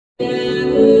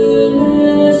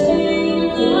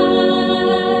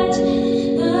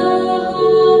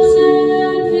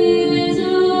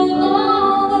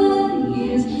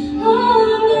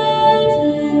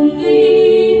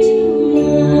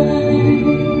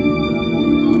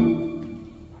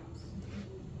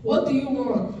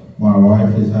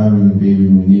wife is having a baby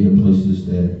and we need a place to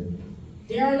stay.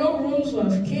 There are no rooms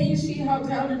left. Can't you see how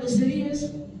crowded the city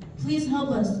is? Please help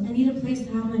us. I need a place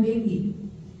to have my baby.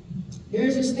 There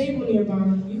is a stable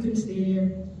nearby. You can stay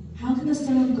there. How can the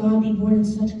Son of God be born in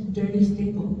such a dirty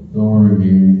stable? Don't worry,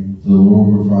 baby. The Lord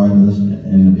will provide us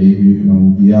and the baby,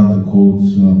 and we'll be out the cold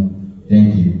soon.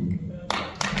 Thank you.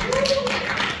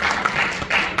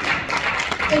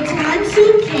 The time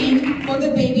soon came for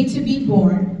the baby to be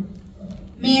born.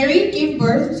 Mary gave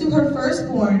birth to her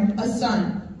firstborn, a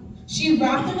son. She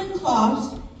wrapped him in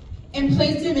cloths and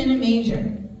placed him in a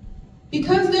manger,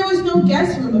 because there was no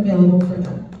guest room available for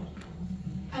them.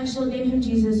 I shall name him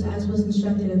Jesus, as was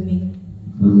instructed of me.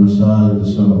 The Messiah, the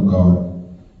Son of God.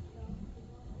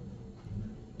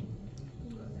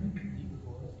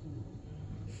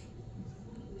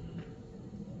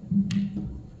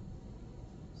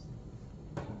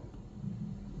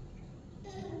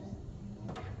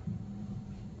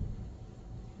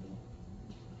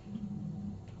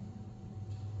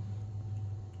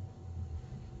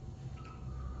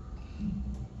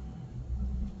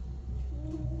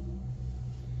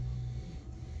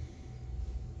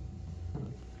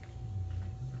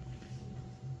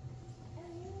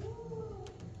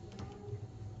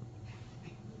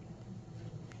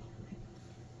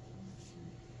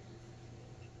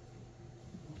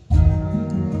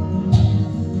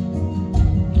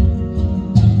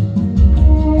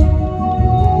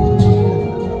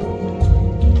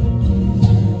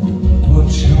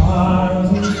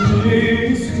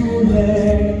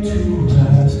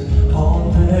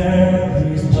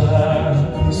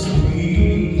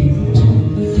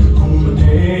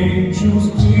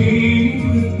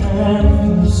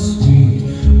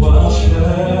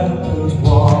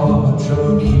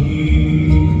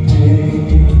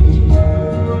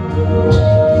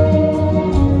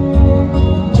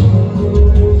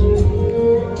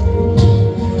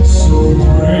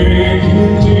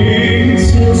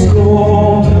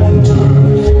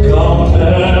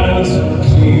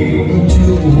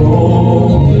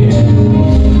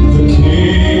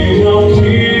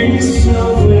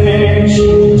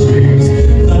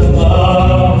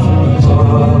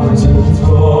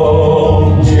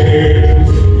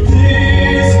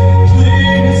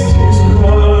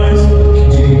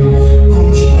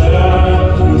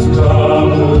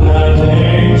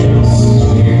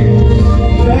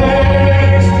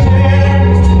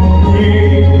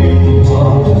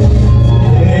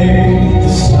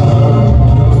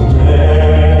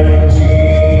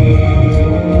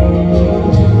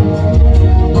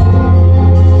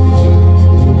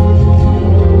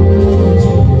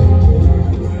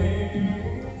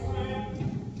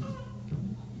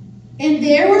 And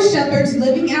there were shepherds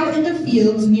living out in the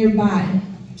fields nearby,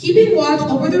 keeping watch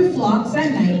over their flocks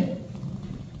at night.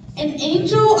 An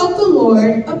angel of the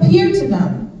Lord appeared to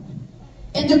them,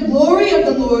 and the glory of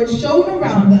the Lord shone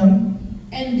around them,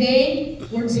 and they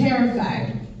were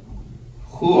terrified.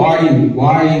 Who are you?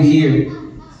 Why are you here?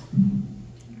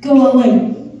 Go away.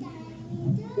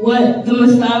 What? The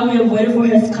Messiah we have waited for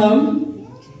has come?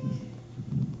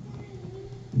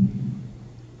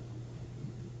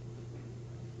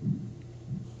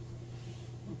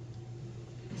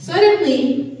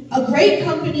 Suddenly, a great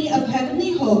company of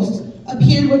heavenly hosts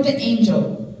appeared with the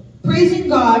angel, praising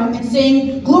God and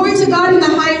saying, "Glory to God in the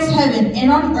highest heaven,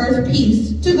 and on earth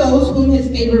peace to those whom his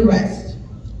favor rests."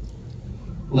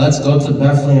 Let's go to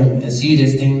Bethlehem and see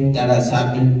this thing that has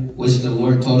happened, which the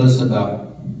Lord told us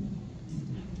about.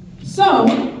 So,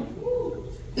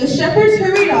 the shepherds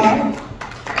hurried off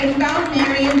and found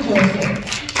Mary and Joseph,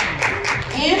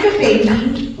 and the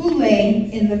baby who lay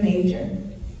in the manger.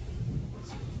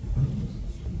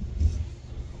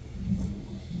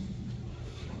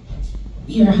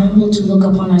 We are humbled to look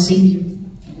upon our Savior.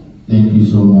 Thank you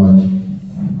so much.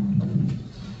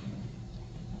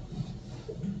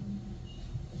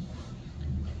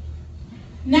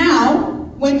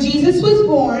 Now, when Jesus was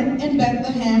born in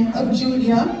Bethlehem of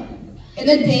Judea, in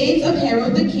the days of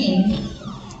Herod the king,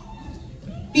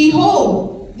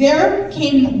 behold, there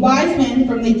came wise men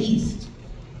from the east.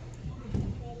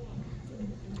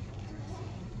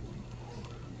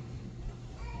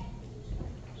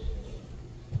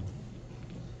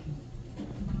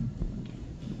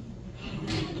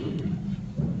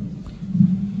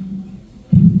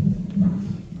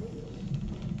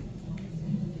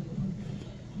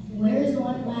 Where is the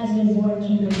one who has been born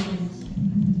King of Kings?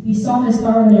 We saw his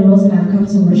star when it rose and have come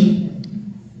to worship him.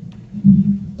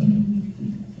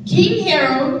 King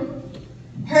Herod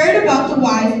heard about the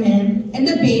wise men and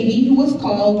the baby who was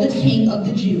called the King of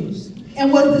the Jews,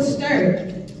 and was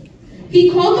disturbed. He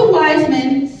called the wise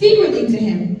men secretly to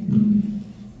him.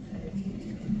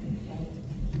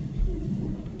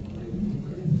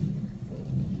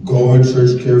 one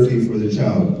church care fee for the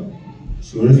child. As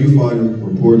soon as you find him,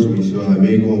 report to me so I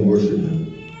may go and worship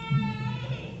him.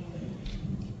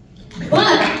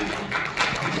 But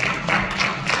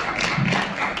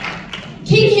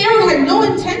King Herod had no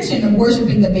intention of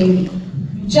worshiping the baby.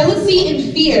 Jealousy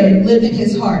and fear lived in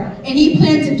his heart, and he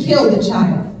planned to kill the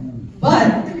child.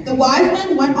 But the wise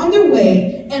men went on their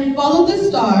way and followed the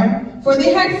star, for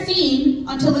they had seen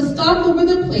until it stopped over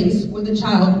the place where the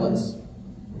child was.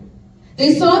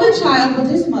 They saw the child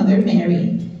with his mother,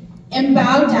 Mary, and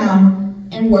bowed down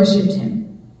and worshipped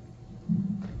him.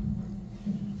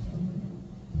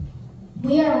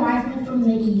 We are wise men from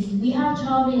the east. We have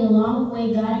traveled a long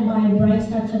way, guided by a bright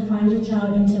star to find your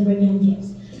child and to bring him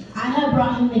gifts. I have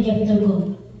brought him the gift of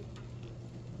gold.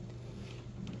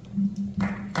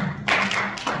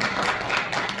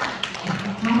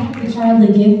 I have the child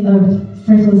the gift of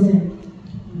frankincense.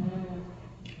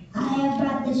 I have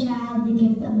brought the child the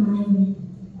gift of mine.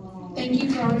 Thank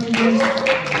you for our readers.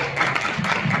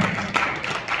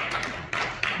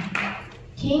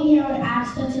 King Herod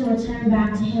asked us to return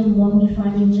back to him when we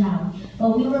find your child,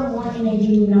 but we were warned in a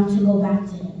dream not to go back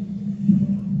to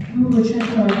him. We will return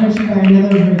to our country by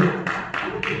another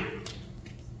route.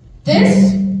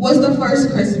 This was the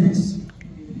first Christmas.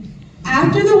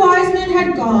 After the wise men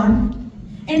had gone,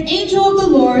 an angel of the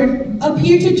Lord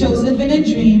appeared to Joseph in a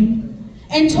dream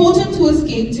and told him to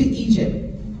escape to Egypt.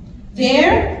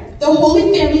 There, the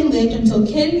Holy Family lived until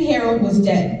King Herod was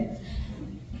dead.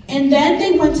 And then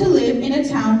they went to live in a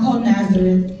town called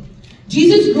Nazareth.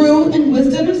 Jesus grew in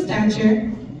wisdom and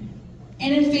stature,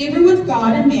 and in favor with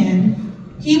God and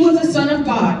man. He was the Son of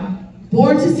God,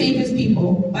 born to save his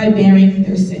people by bearing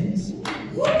their sins.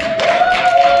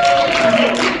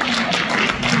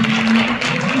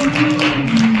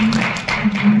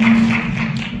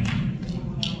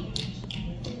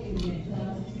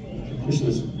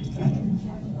 Christmas.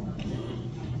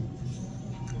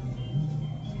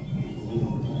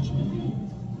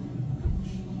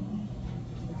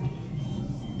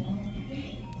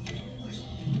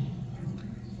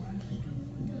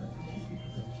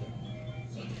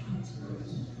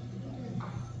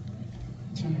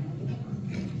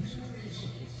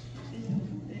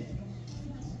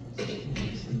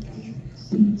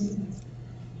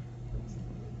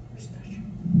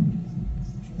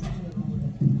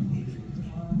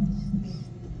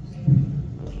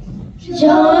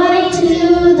 Joy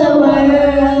to the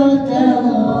world, the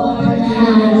Lord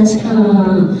has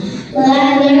come.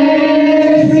 Let